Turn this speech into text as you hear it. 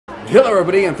Hello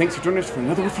everybody, and thanks for joining us for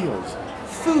another Whitfield's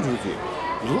food review.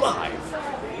 Live.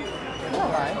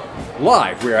 Not live.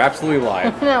 Live, we are absolutely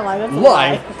live. Not live, that's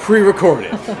live,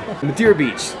 pre-recorded. Madeira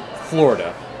Beach,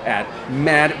 Florida, at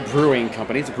Mad Brewing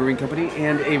Company. It's a brewing company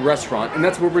and a restaurant, and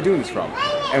that's where we're doing this from.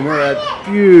 And we're at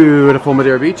beautiful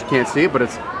Madeira Beach. You can't see it, but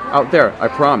it's out there, I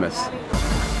promise.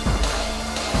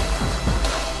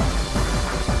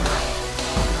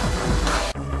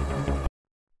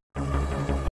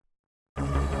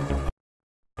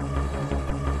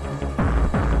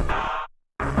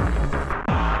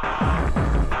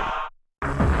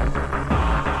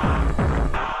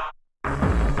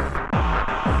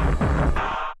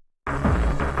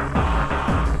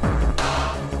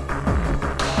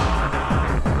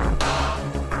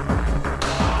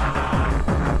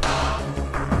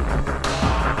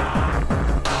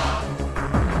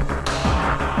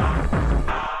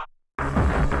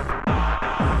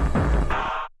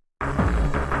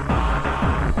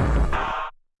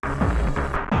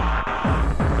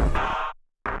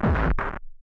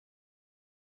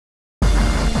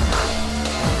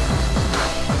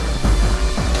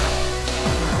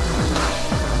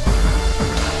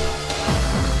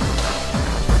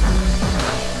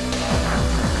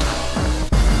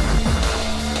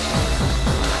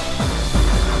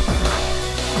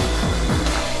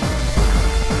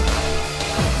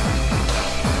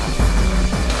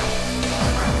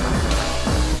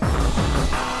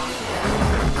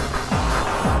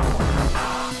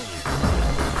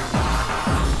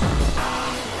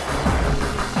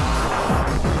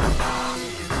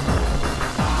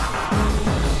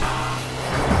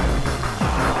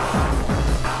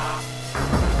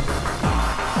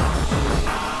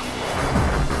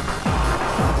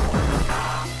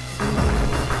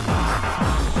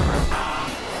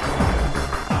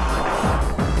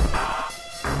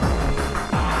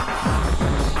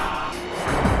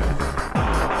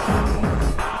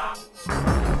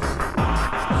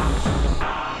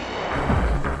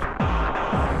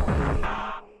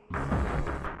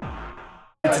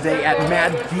 Today at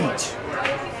Mad Beach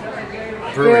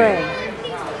Brewing.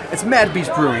 It's Mad Beach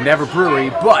Brewing. They have a brewery,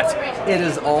 but it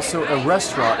is also a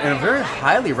restaurant, and a very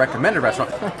highly recommended restaurant.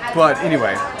 But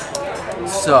anyway,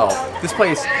 so this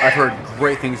place, I've heard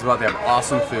great things about. They have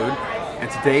awesome food, and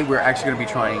today we're actually going to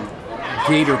be trying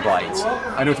gator bites.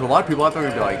 I know to a lot of people out there,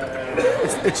 they're going to be like,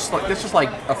 it's just like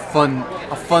a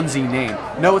funsy name.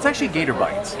 No, it's actually gator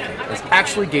bites. It's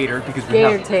actually gator because we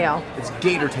have tail. It's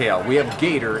gator tail. We have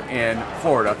gator in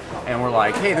Florida, and we're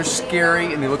like, hey, they're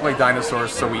scary and they look like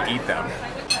dinosaurs, so we eat them.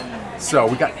 So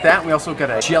we got that. We also got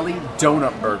a jelly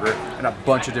donut burger and a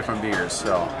bunch of different beers.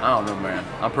 So I don't know, man.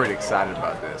 I'm pretty excited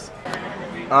about this.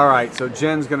 All right, so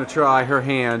Jen's gonna try her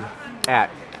hand at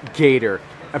gator.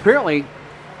 Apparently,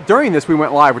 during this, we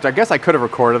went live, which I guess I could have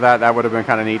recorded that. That would have been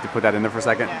kind of neat to put that in there for a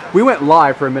second. We went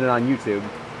live for a minute on YouTube,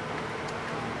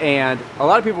 and a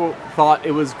lot of people thought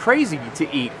it was crazy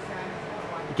to eat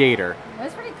gator.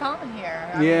 It's pretty common here.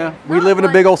 Yeah, we live in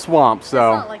a big old swamp,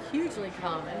 so. It's not like hugely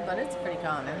common, but it's pretty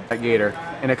common. That gator,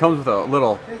 and it comes with a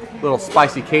little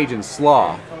spicy Cajun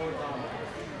slaw.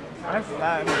 That's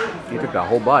bad. You took that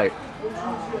whole bite.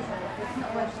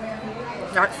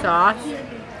 That sauce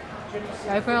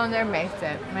I put on there makes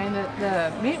it. I mean,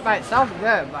 the meat by itself is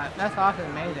good, but that sauce is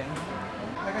amazing.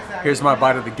 Here's my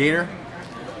bite of the gator.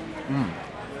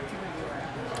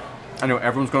 I know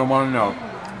everyone's going to want to know,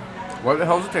 what the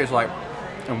hell does it taste like,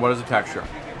 and what is the texture?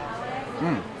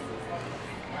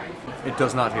 It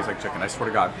does not taste like chicken, I swear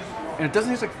to God. And it doesn't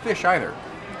taste like fish either.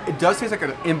 It does taste like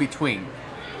an in-between.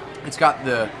 It's got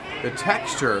the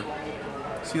texture,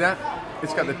 see that?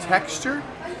 It's got the texture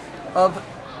of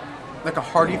like a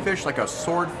hardy fish, like a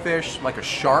swordfish, like a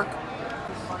shark.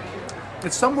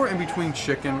 It's somewhere in between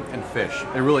chicken and fish.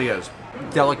 It really is.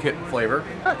 Delicate flavor.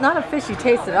 Not a fishy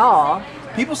taste at all.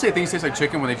 People say things taste like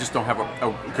chicken when they just don't have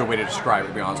a good way to describe it,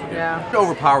 to be honest with you. Yeah. You can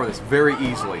overpower this very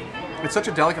easily. It's such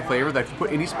a delicate flavor that if you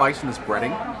put any spice in this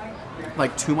breading,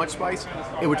 like too much spice,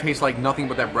 it would taste like nothing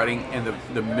but that breading, and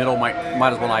the middle might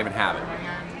as well not even have it.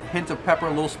 Hint of pepper, a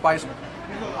little spice,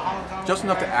 just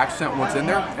enough to accent what's in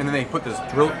there, and then they put this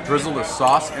drizzle this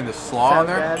sauce and this slaw in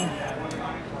there. Good.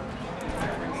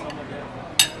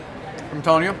 I'm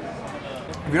telling you,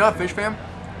 if you're not a fish fan,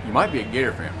 you might be a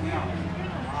gator fan.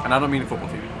 And I don't mean a football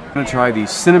team. I'm gonna try the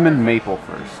cinnamon maple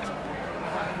first.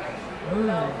 Ooh,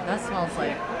 that smells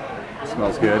like.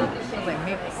 Smells good. It smells like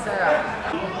maple syrup.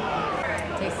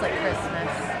 Tastes like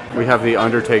Christmas. We have the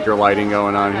Undertaker lighting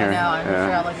going on here. I know,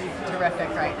 I'm sure it looks terrific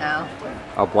right now.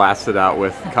 I'll blast it out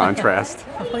with contrast.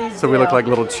 Please so do. we look like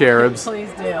little cherubs. Please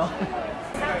do.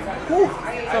 Whew.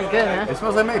 Smells good, huh? It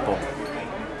smells like maple.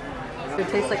 It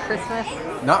tastes like Christmas.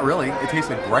 Not really. It tastes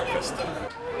like breakfast.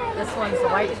 This one's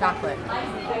white chocolate.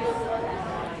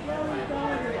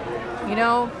 You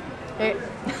know, it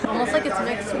almost like it's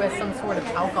mixed with some sort of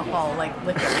alcohol, like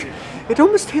liquor. It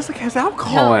almost tastes like it has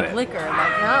alcohol in it. Liquor,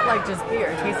 like not like just beer.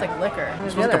 It tastes like liquor.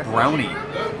 It smells like a brownie.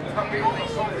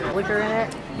 Liquor in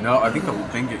it? No, I think the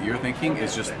thing that you're thinking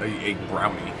is just a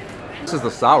brownie. This is the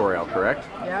sour ale, correct?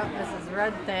 Yep, this is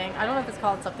Red Thing. I don't know if it's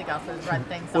called something else, but it's Red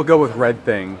Thing. We'll go with Red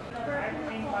Thing.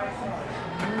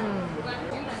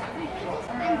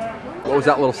 What was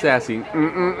that little sassy?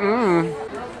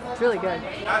 It's really good.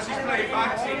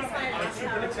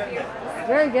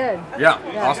 Very good. Yeah,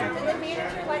 awesome. Did the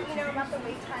manager let you know about the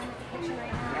wait time in the kitchen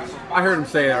right now? I heard him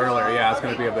say it earlier. Yeah, it's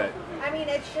going to be a bit. I mean,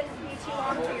 it shouldn't be too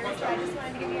long for yours, but I just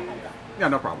wanted to give you a heads up. Yeah,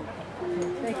 no problem.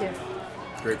 Thank you.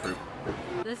 Grapefruit.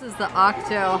 This is the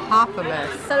Octo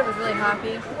Hopamus. Said it was really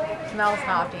hoppy. Smells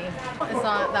hoppy. It's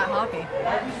not that hoppy.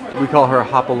 We call her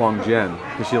Hopalong Jen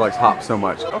because she likes hops so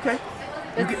much. Okay.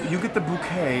 You get the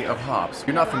bouquet of hops.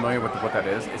 You're not familiar with what that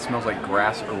is. It smells like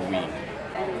grass or weed.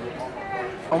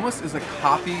 Almost is like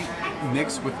hoppy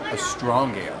mixed with a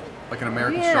strong ale, like an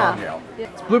American strong ale. Yeah.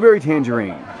 It's blueberry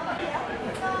tangerine.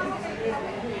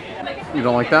 You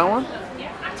don't like that one?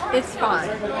 It's fine.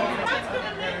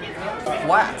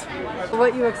 Flat.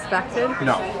 What you expected?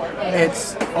 No.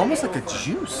 It's almost like a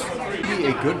juice. It'd be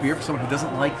a good beer for someone who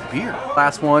doesn't like beer.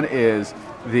 Last one is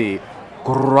the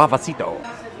Gravacito.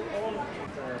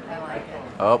 I like it.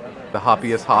 Oh, the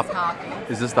hoppiest hop. It's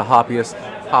hoppy. Is this the hoppiest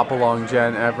Hopalong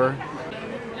Jen ever?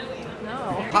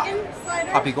 No.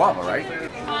 Hoppy guava, right?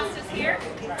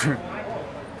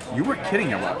 You were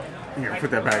kidding about. Here,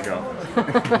 put that back up.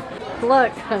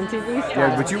 Look, on TV style.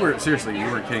 Yeah, but you were seriously, you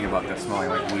weren't kidding about that smelling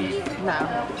like weed. No.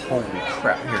 Holy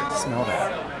crap! Here, smell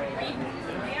that.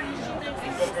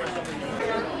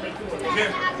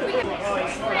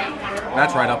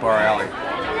 That's right up our alley.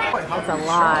 That's a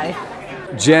lie.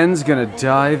 Jen's gonna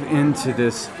dive into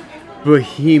this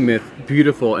behemoth,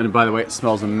 beautiful, and by the way, it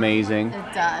smells amazing.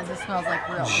 It does. It smells like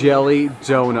real. Jelly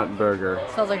donut burger.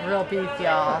 It smells like real beef,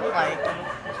 y'all. Like.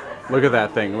 Look at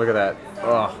that thing. Look at that.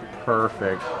 Oh,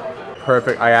 perfect.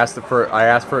 Perfect. I asked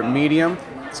for it medium.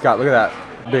 It's got, look at that,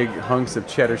 big hunks of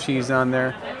cheddar cheese on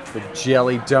there. The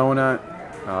jelly donut.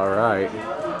 All right.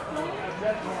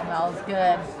 Smells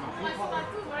good.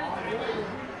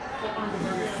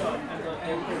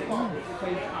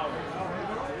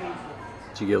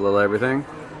 Did you get a little everything?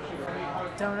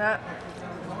 Donut.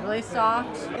 Really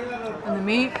soft. And the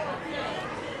meat.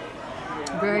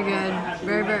 Very good.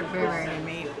 Very, very, very, very good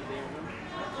meat.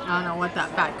 I don't know what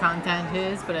that fat content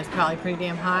is, but it's probably pretty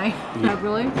damn high. I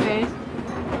really taste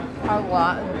a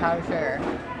lot of the powdered sugar.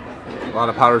 A lot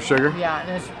of powdered sugar? Yeah,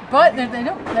 and it's, but they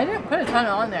didn't put a ton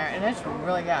on there, and it's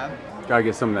really good. Gotta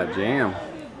get some of that jam.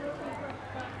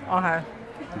 Okay.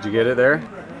 Did you get it there?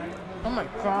 Oh my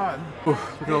god.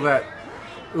 Oof, look at all that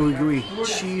ooey gooey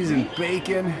cheese and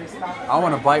bacon. I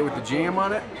want to bite with the jam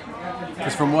on it.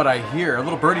 Because from what I hear, a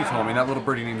little birdie told me, that little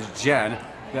birdie named Jen,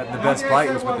 that the best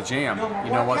bite was with the jam.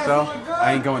 You know what though?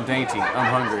 I ain't going dainty. I'm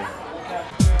hungry.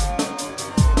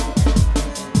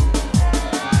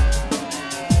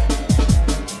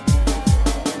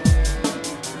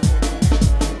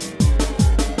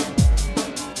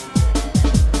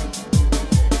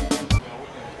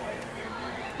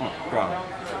 Oh,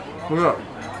 God. Look up.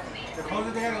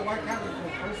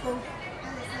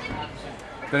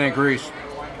 That ain't grease.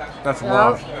 That's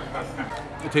love.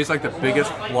 It tastes like the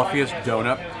biggest, fluffiest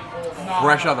donut,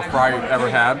 fresh out of the fryer you've ever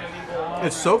had.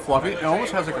 It's so fluffy, it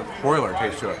almost has like a broiler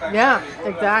taste to it. Yeah,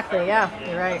 exactly. Yeah,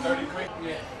 you're right.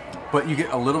 But you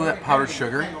get a little of that powdered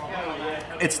sugar.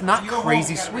 It's not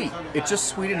crazy sweet. It's just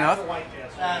sweet enough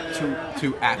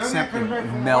to accent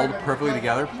and meld perfectly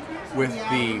together with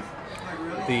the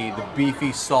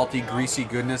beefy, salty, greasy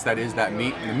goodness that is that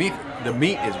meat. And the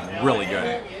meat is really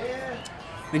good.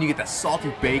 Then you get that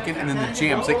salty bacon and then the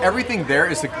jam. It's like everything there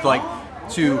is like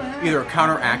to either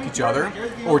counteract each other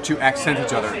or to accent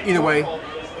each other. Either way,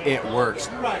 it works.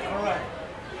 A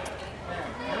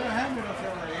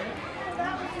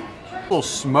little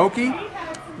smoky, a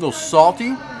little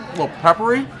salty, a little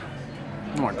peppery.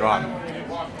 Oh my God.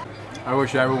 I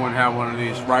wish everyone had one of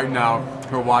these right now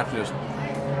who are watching this.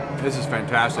 This is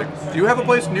fantastic. Do you have a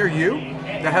place near you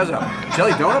that has a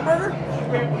jelly donut burger?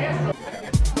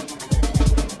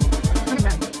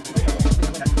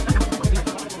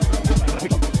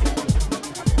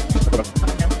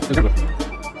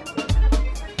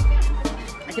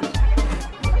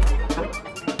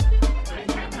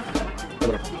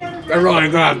 Oh my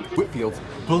God. Whitfield,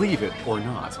 believe it or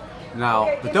not. Now,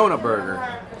 the donut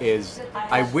burger is,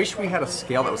 I wish we had a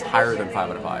scale that was higher than 5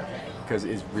 out of 5. because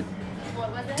it's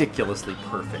ridiculously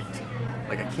perfect.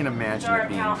 Like, I can't imagine it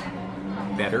being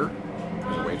better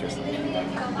as a waitress.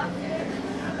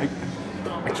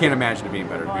 I can't imagine it being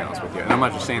better, to be honest with you. And I'm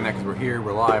not just saying that because we're here,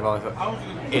 we're live, all that stuff.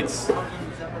 It's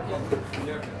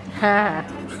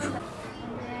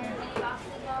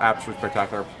absolutely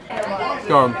spectacular.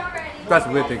 So, that's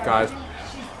what we think, guys.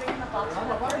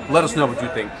 Let us know what you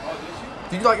think.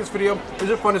 Did you like this video? Is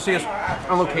it fun to see us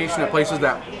on location at places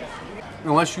that,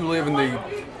 unless you live in the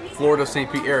Florida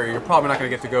St. Pete area, you're probably not going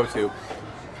to get to go to?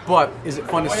 But is it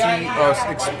fun to see us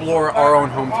explore our own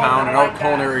hometown and our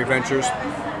culinary adventures?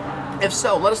 If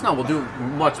so, let us know. We'll do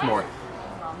much more.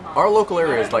 Our local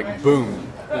area is like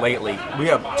boom lately. We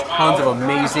have tons of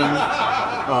amazing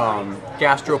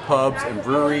gastropubs and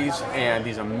breweries and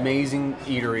these amazing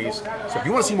eateries. So if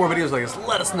you want to see more videos like this,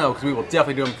 let us know because we will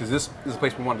definitely do them because this is a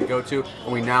place we wanted to go to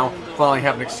and we now finally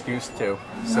have an excuse to.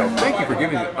 So thank you for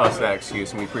giving us that excuse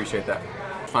and we appreciate that.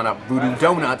 Found out Voodoo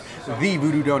Donut, the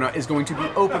Voodoo Donut, is going to be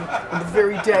open on the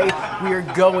very day we are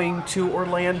going to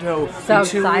Orlando. So in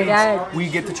 2 excited. weeks, we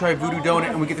get to try Voodoo Donut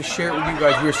and we get to share it with you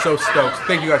guys. We're so stoked.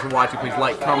 Thank you guys for watching. Please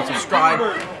like, comment, subscribe.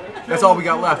 That's all we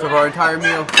got left of our entire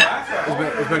meal.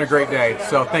 It's been a great day.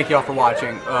 So thank you all for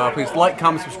watching. Please like,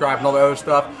 comment, subscribe, and all the other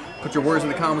stuff. Put your words in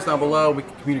the comments down below. We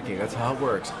can communicate. That's how it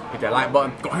works. Hit that like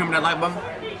button. Go hammer that like button.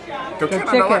 Go click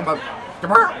on that like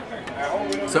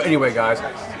button. So anyway, guys.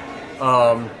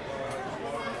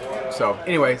 So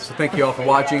thank you all for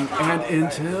watching, and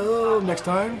until next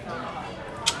time,